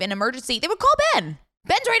touch with me if an emergency? They would call Ben.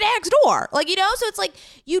 Ben's right next door. Like, you know, so it's like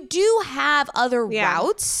you do have other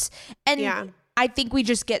routes. And I think we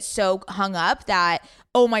just get so hung up that,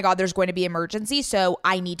 oh my God, there's going to be emergency, so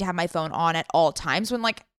I need to have my phone on at all times, when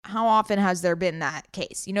like, how often has there been that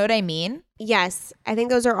case? You know what I mean? Yes. I think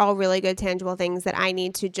those are all really good tangible things that I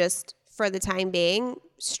need to just, for the time being,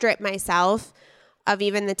 strip myself of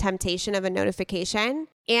even the temptation of a notification.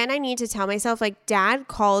 And I need to tell myself, like, Dad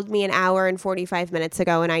called me an hour and 45 minutes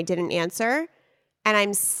ago and I didn't answer. And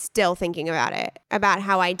I'm still thinking about it, about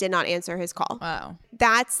how I did not answer his call. Wow.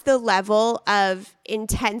 That's the level of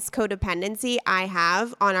intense codependency I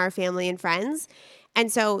have on our family and friends.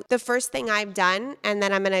 And so the first thing I've done, and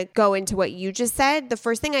then I'm going to go into what you just said, the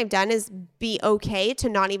first thing I've done is be okay to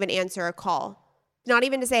not even answer a call. Not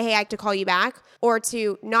even to say, hey, I have to call you back, or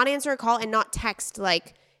to not answer a call and not text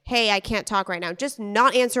like, hey, I can't talk right now. Just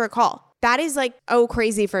not answer a call. That is like,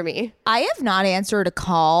 crazy for me. I have not answered a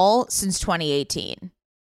call since 2018.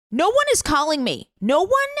 No one is calling me. No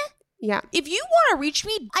one. Yeah. If you want to reach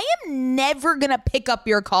me, I am never going to pick up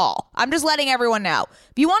your call. I'm just letting everyone know.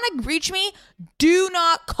 If you want to reach me, do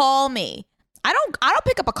not call me. I don't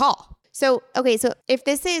pick up a call. So if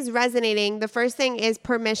this is resonating, the first thing is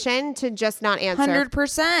permission to just not answer.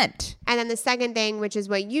 100%. And then the second thing, which is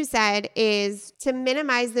what you said, is to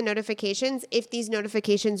minimize the notifications if these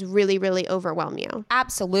notifications really, really overwhelm you.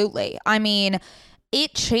 Absolutely. I mean,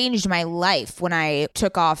 it changed my life when I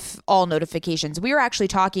took off all notifications. We were actually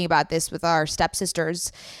talking about this with our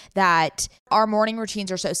stepsisters, that our morning routines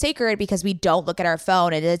are so sacred because we don't look at our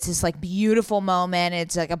phone, and it's this like beautiful moment.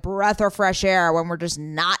 It's like a breath of fresh air when we're just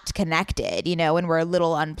not connected, when we're a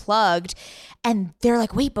little unplugged. And they're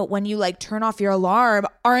like, wait, but when you like turn off your alarm,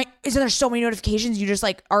 isn't there so many notifications you just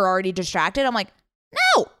like are already distracted? I'm like,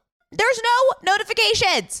 no, there's no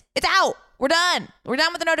notifications. It's out. We're done. We're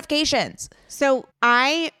done with the notifications. So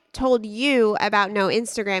I told you about no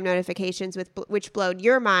Instagram notifications, which blowed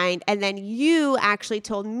your mind. And then you actually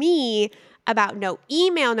told me about no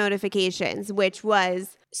email notifications, which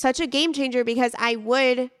was such a game changer because I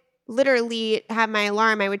would literally have my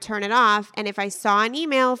alarm. I would turn it off. And if I saw an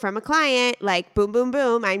email from a client, like boom, boom,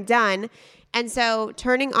 boom, I'm done. And so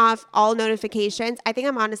turning off all notifications, I think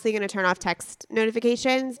I'm honestly going to turn off text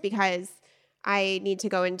notifications because I need to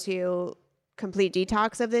go into complete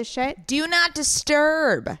detox of this shit. Do not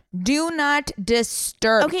disturb. Do not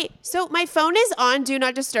disturb. Okay, so my phone is on Do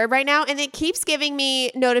Not Disturb right now, and it keeps giving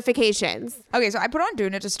me notifications. Okay, so I put on Do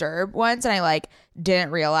Not Disturb once, and I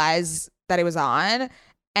didn't realize that it was on.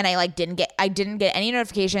 And I didn't get any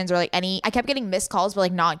notifications or I kept getting missed calls,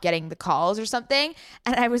 but not getting the calls or something.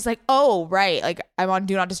 And I was like, oh, right. I'm on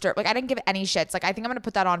Do Not Disturb. I didn't give it any shits. I think I'm going to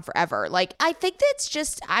put that on forever. I think that's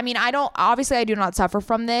just, I do not suffer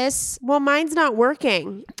from this. Well, mine's not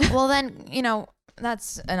working. Well, then,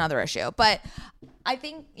 that's another issue. But I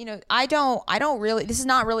think, I don't really, this is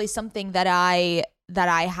not really something that I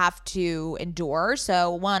have to endure.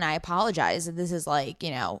 So one, I apologize if this is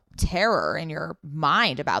terror in your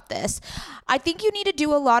mind about this. I think you need to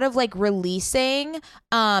do a lot of releasing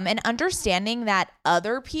and understanding that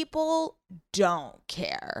other people don't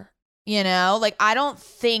care. I don't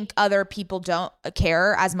think other people don't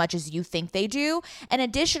care as much as you think they do. And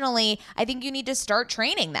additionally, I think you need to start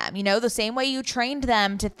training them. The same way you trained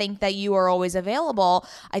them to think that you are always available,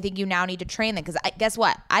 I think you now need to train them. Because guess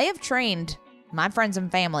what? I have trained my friends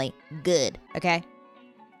and family good, okay?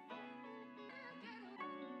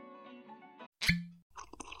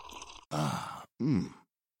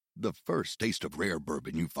 The first taste of rare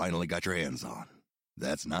bourbon you finally got your hands on.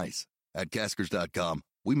 That's nice. At Caskers.com,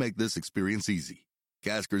 we make this experience easy.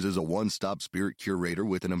 Caskers is a one-stop spirit curator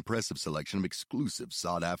with an impressive selection of exclusive,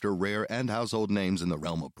 sought-after, rare, and household names in the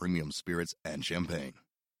realm of premium spirits and champagne.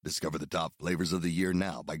 Discover the top flavors of the year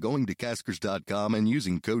now by going to Caskers.com and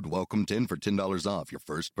using code WELCOME10 for $10 off your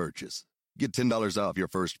first purchase. Get $10 off your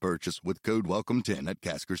first purchase with code WELCOME10 at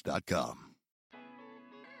Caskers.com.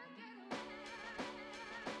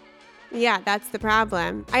 Yeah, that's the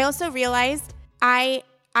problem. I also realized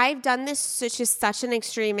I've done this to such an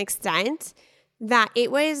extreme extent that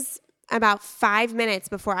it was about 5 minutes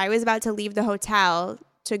before I was about to leave the hotel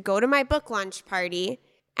to go to my book launch party.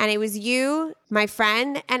 And it was you, my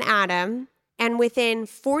friend, and Adam. And within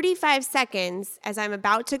 45 seconds, as I'm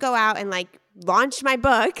about to go out and launch my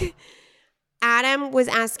book, Adam was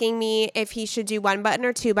asking me if he should do 1 button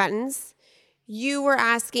or 2 buttons. You were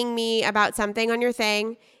asking me about something on your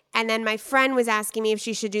thing. And then my friend was asking me if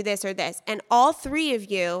she should do this or this. And all 3 of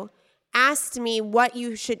you asked me what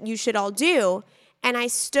you should all do. And I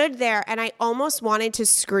stood there and I almost wanted to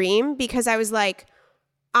scream because I was like,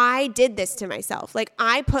 I did this to myself.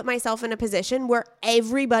 I put myself in a position where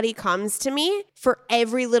everybody comes to me for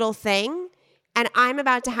every little thing. And I'm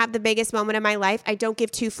about to have the biggest moment of my life. I don't give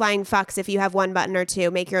 2 flying fucks if you have 1 button or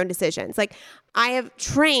 2. Make your own decisions. I have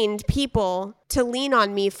trained people to lean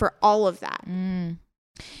on me for all of that.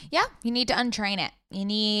 Yeah, you need to untrain it.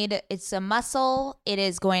 It's a muscle. It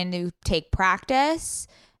is going to take practice.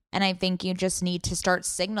 And I think you just need to start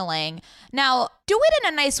signaling. Now, do it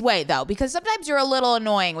in a nice way, though, because sometimes you're a little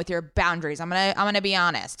annoying with your boundaries. I'm gonna be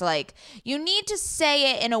honest. You need to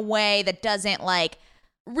say it in a way that doesn't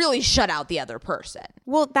really shut out the other person.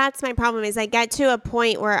 Well, that's my problem is I get to a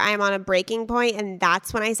point where I'm on a breaking point and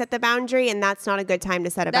that's when I set the boundary, and that's not a good time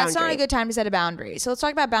to set a boundary. That's not a good time to set a boundary. So let's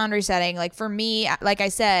talk about boundary setting. Like for me, like I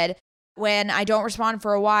said, when I don't respond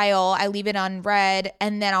for a while, I leave it unread,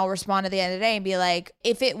 and then I'll respond at the end of the day and be like,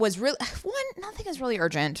 if it was really, nothing is really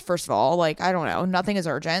urgent, first of all. Like, I don't know, nothing is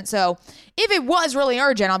urgent. So if it was really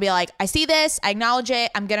urgent, I'll be like, I see this, I acknowledge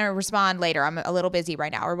it, I'm going to respond later. I'm a little busy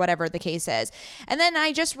right now, or whatever the case is. And then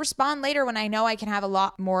I just respond later when I know I can have a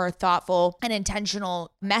lot more thoughtful and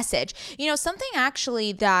intentional message. You know, something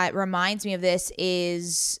actually that reminds me of this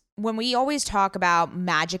is when we always talk about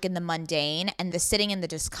magic in the mundane and the sitting in the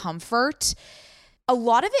discomfort, a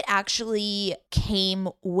lot of it actually came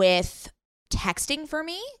with texting for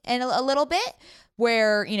me and a little bit,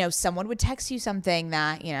 where, you know, someone would text you something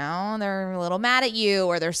that, you know, they're a little mad at you,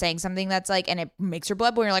 or they're saying something that's like, and it makes your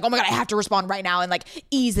blood boil. You're like, oh my God, I have to respond right now and like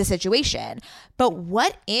ease the situation. But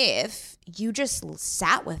what if you just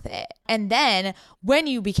sat with it? And then when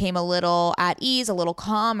you became a little at ease, a little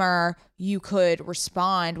calmer, you could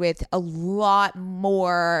respond with a lot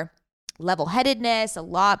more level-headedness, a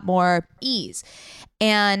lot more ease.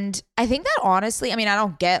 And I think that honestly, I mean, I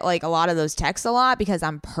don't get like a lot of those texts a lot because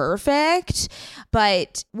I'm perfect,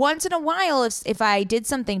 but once in a while, if I did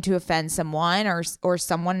something to offend someone, or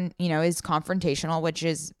someone, you know, is confrontational, which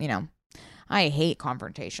is, you know, I hate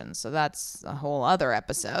confrontations, so that's a whole other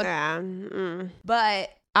episode. Yeah.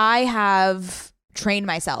 But I have trained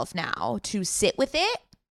myself now to sit with it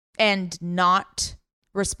and not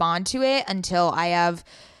respond to it until I have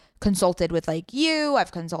consulted with like you,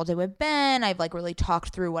 I've consulted with Ben, I've like really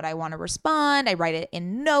talked through what I want to respond. I write it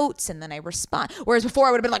in notes and then I respond. Whereas before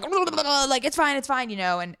I would have been like it's fine, you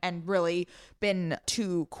know, and really been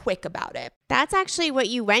too quick about it. That's actually what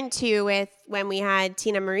you went to with when we had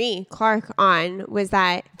Tina Marie Clark on, was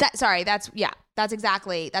that that's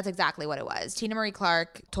exactly what it was. Tina Marie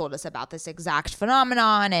Clark told us about this exact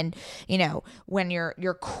phenomenon. And, you know, when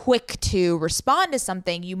you're quick to respond to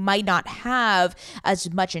something, you might not have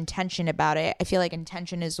as much intention about it. I feel like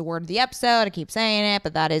intention is the word of the episode. I keep saying it,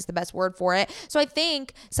 but that is the best word for it. So I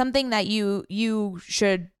think something that you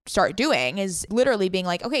should start doing is literally being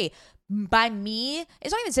like, okay, by me,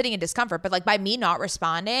 it's not even sitting in discomfort, but like by me not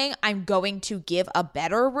responding, I'm going to give a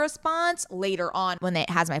better response later on when it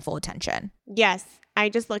has my full attention. Yes. I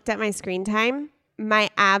just looked at my screen time. My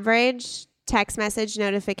average text message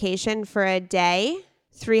notification for a day,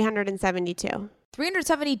 372.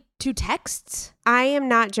 372 texts? I am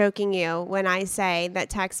not joking you when I say that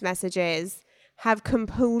text messages have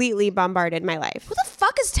completely bombarded my life. Who the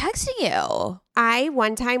fuck is texting you? I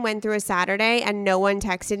one time went through a Saturday and no one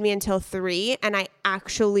texted me until 3, and I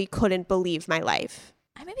actually couldn't believe my life.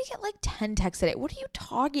 I maybe get like 10 texts a day. What are you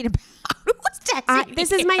talking about? Who's texting me?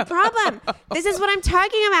 This is my problem. This is what I'm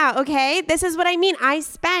talking about, okay? This is what I mean. I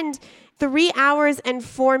spend 3 hours and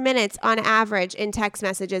 4 minutes on average in text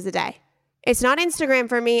messages a day. It's not Instagram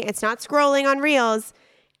for me. It's not scrolling on Reels.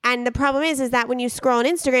 And the problem is that when you scroll on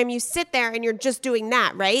Instagram, you sit there and you're just doing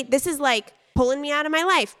that, right? This is like pulling me out of my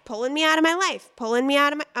life, pulling me out of my life, pulling me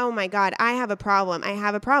out of my... Oh my God, I have a problem.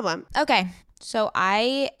 Okay, so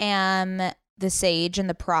I am the sage and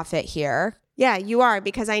the prophet here. Yeah, you are,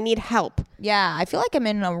 because I need help. Yeah, I feel like I'm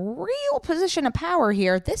in a real position of power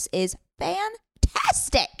here. This is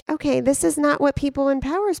fantastic. Okay, this is not what people in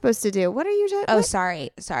power are supposed to do. What are you doing? Oh, sorry.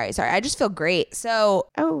 I just feel great. So...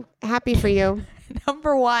 Oh, happy for you.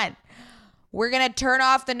 Number 1, we're going to turn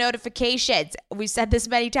off the notifications. We've said this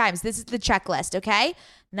many times. This is the checklist, okay?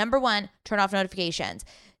 Number 1, turn off notifications.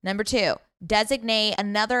 Number 2, designate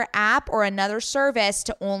another app or another service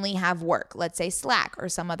to only have work. Let's say Slack or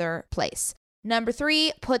some other place. Number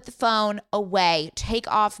 3, put the phone away.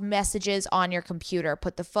 Take off messages on your computer.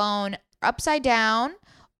 Put the phone upside down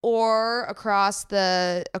or across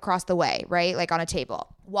the way, right? Like on a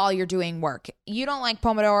table while you're doing work. You don't like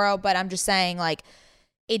Pomodoro, but I'm just saying like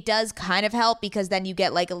it does kind of help because then you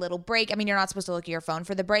get like a little break. I mean, you're not supposed to look at your phone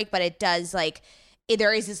for the break, but it does like,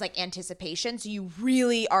 there is this like anticipation. So you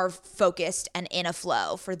really are focused and in a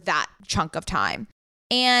flow for that chunk of time.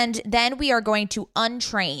 And then we are going to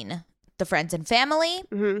untrain the friends and family.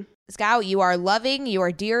 Mm-hmm. Scout, you are loving, you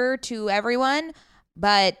are dear to everyone,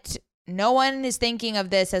 but no one is thinking of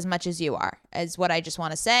this as much as you are, is what I just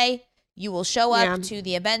want to say. You will show up to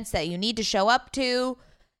the events that you need to show up to,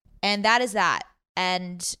 and that is that.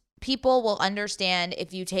 And people will understand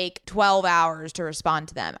if you take 12 hours to respond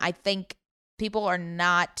to them. I think people are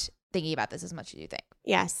not thinking about this as much as you think.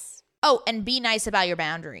 Yes. Oh, and be nice about your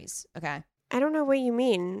boundaries, okay? I don't know what you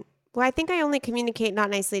mean. Well, I think I only communicate not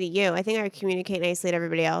nicely to you. I think I communicate nicely to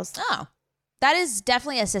everybody else. Oh, that is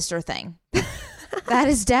definitely a sister thing. That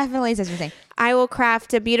is definitely such a thing. I will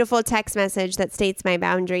craft a beautiful text message that states my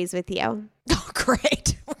boundaries with you. Oh,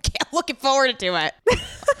 great. Okay, I'm looking forward to it.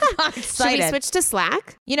 I'm excited. Should we switch to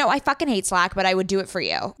Slack? You know, I fucking hate Slack, but I would do it for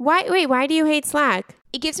you. Why? Wait, why do you hate Slack?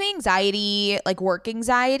 It gives me anxiety, like work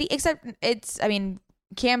anxiety, except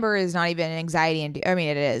Camber is not even anxiety.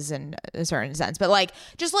 It is in a certain sense, but like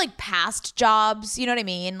just like past jobs, you know what I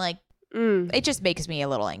mean? Like it just makes me a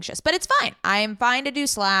little anxious, but it's fine. I'm fine to do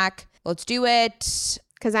Slack. Let's do it.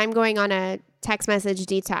 Because I'm going on a text message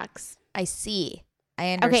detox. I see.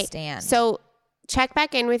 I understand. Okay, so check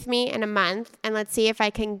back in with me in a month and let's see if I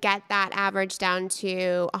can get that average down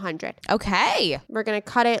to 100. Okay. We're going to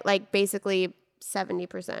cut it like basically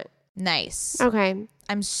 70%. Nice. Okay.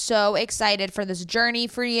 I'm so excited for this journey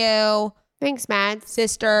for you. Thanks, Mads.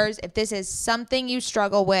 Sisters, if this is something you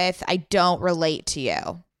struggle with, I don't relate to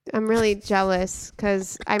you. I'm really jealous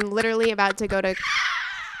because I'm literally about to go to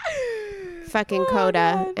fucking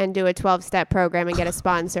Coda and do a 12-step program and get a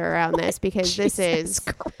sponsor around this because this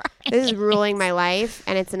is ruining my life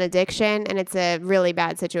and it's an addiction and it's a really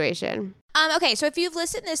bad situation. Okay, so if you've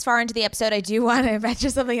listened this far into the episode, I do want to mention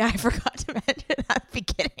something I forgot to mention at the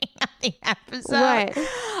beginning of the episode.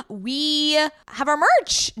 What? We have our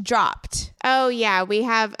merch dropped. Oh, yeah. We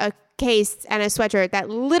have a case and a sweatshirt that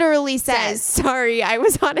literally says, sorry, I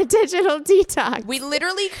was on a digital detox. We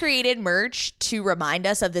literally created merch to remind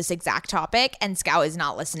us of this exact topic, and Scout is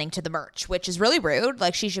not listening to the merch, which is really rude.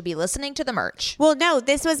 Like, she should be listening to the merch. Well, no,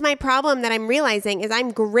 this was my problem that I'm realizing is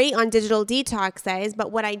I'm great on digital detoxes,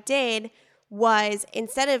 but what I did was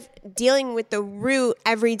instead of dealing with the root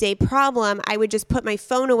everyday problem, I would just put my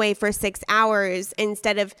phone away for 6 hours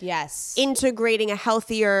instead of integrating a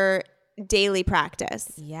healthier daily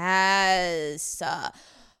practice. Yes.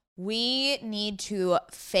 We need to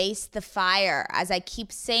face the fire. As I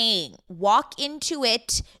keep saying, walk into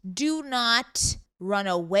it. Do not run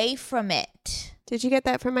away from it. Did you get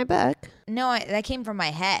that from my book? No, that came from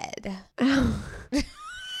my head.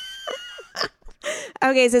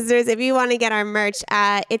 Okay, sisters, if you want to get our merch,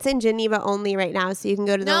 it's in Geneva only right now, so you can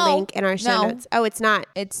go to the link in our show notes. Oh, it's not.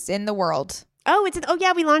 It's in the world. Oh,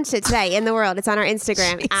 yeah, we launched it today in the world. It's on our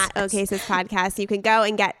Instagram at OK Sis Podcast. You can go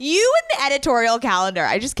and get you in the editorial calendar.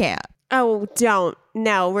 I just can't. Oh, don't.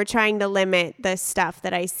 No, we're trying to limit the stuff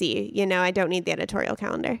that I see. You know, I don't need the editorial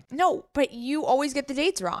calendar. No, but you always get the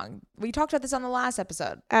dates wrong. We talked about this on the last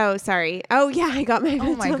episode. Oh, sorry. Oh, yeah, I got my.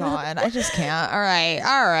 Oh my God, I just can't. All right.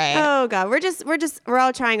 Oh God, we're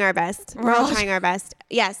all trying our best. We're all trying our best.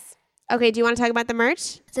 Yes. Okay, do you want to talk about the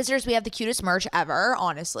merch? Sisters, we have the cutest merch ever,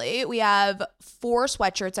 honestly. We have 4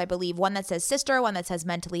 sweatshirts, I believe. One that says sister, one that says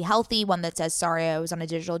mentally healthy, one that says sorry I was on a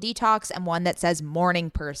digital detox, and one that says morning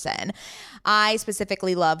person. I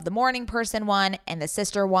specifically love the morning person one and the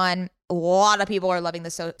sister one. A lot of people are loving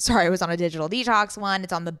the sorry I was on a digital detox one.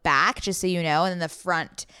 It's on the back, just so you know, and then the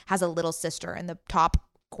front has a little sister in the top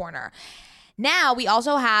corner. Now, we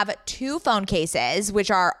also have 2 phone cases,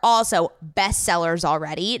 which are also bestsellers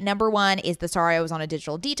already. Number 1 is the Sorry I Was on a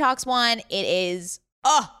Digital Detox one. It is,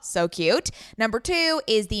 so cute. Number 2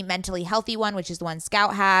 is the Mentally Healthy one, which is the one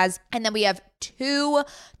Scout has. And then we have 2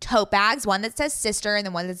 tote bags, one that says sister and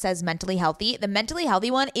then one that says mentally healthy. The mentally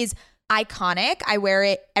healthy one is iconic. I wear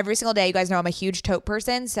it every single day. You guys know I'm a huge tote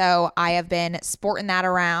person, so I have been sporting that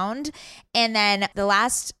around. And then the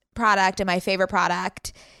last product and my favorite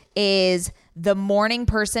product is the morning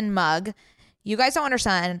person mug. You guys don't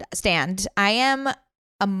understand. I am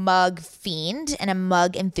a mug fiend and a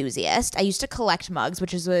mug enthusiast. I used to collect mugs,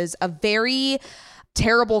 which was a very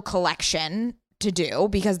terrible collection to do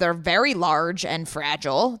because they're very large and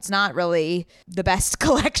fragile. It's not really the best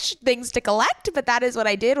collection things to collect, but that is what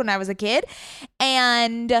I did when I was a kid.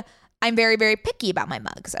 And I'm very, very picky about my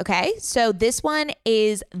mugs, okay? So this one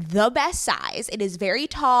is the best size. It is very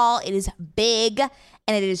tall. It is big.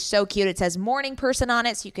 And it is so cute. It says morning person on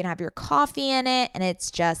it, so you can have your coffee in it, and it's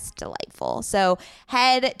just delightful. So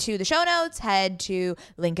head to the show notes, head to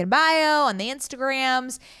link in bio on the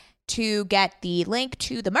Instagrams to get the link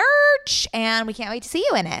to the merch, and we can't wait to see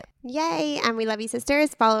you in it. Yay, and we love you,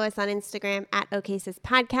 sisters. Follow us on Instagram at OK Sis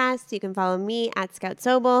Podcast. You can follow me at Scout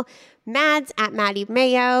Sobel, Mads at Mady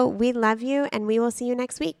Mayo. We love you, and we will see you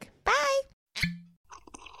next week. Bye.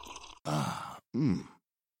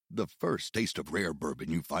 The first taste of rare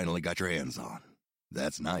bourbon you finally got your hands on.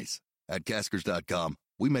 That's nice. At Caskers.com,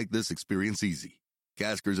 we make this experience easy.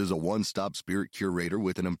 Caskers is a one-stop spirit curator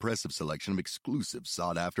with an impressive selection of exclusive,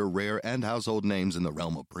 sought-after, rare, and household names in the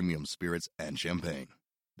realm of premium spirits and champagne.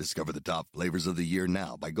 Discover the top flavors of the year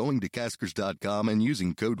now by going to Caskers.com and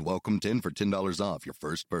using code WELCOME10 for $10 off your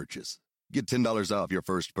first purchase. Get $10 off your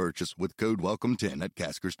first purchase with code WELCOME10 at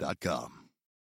Caskers.com.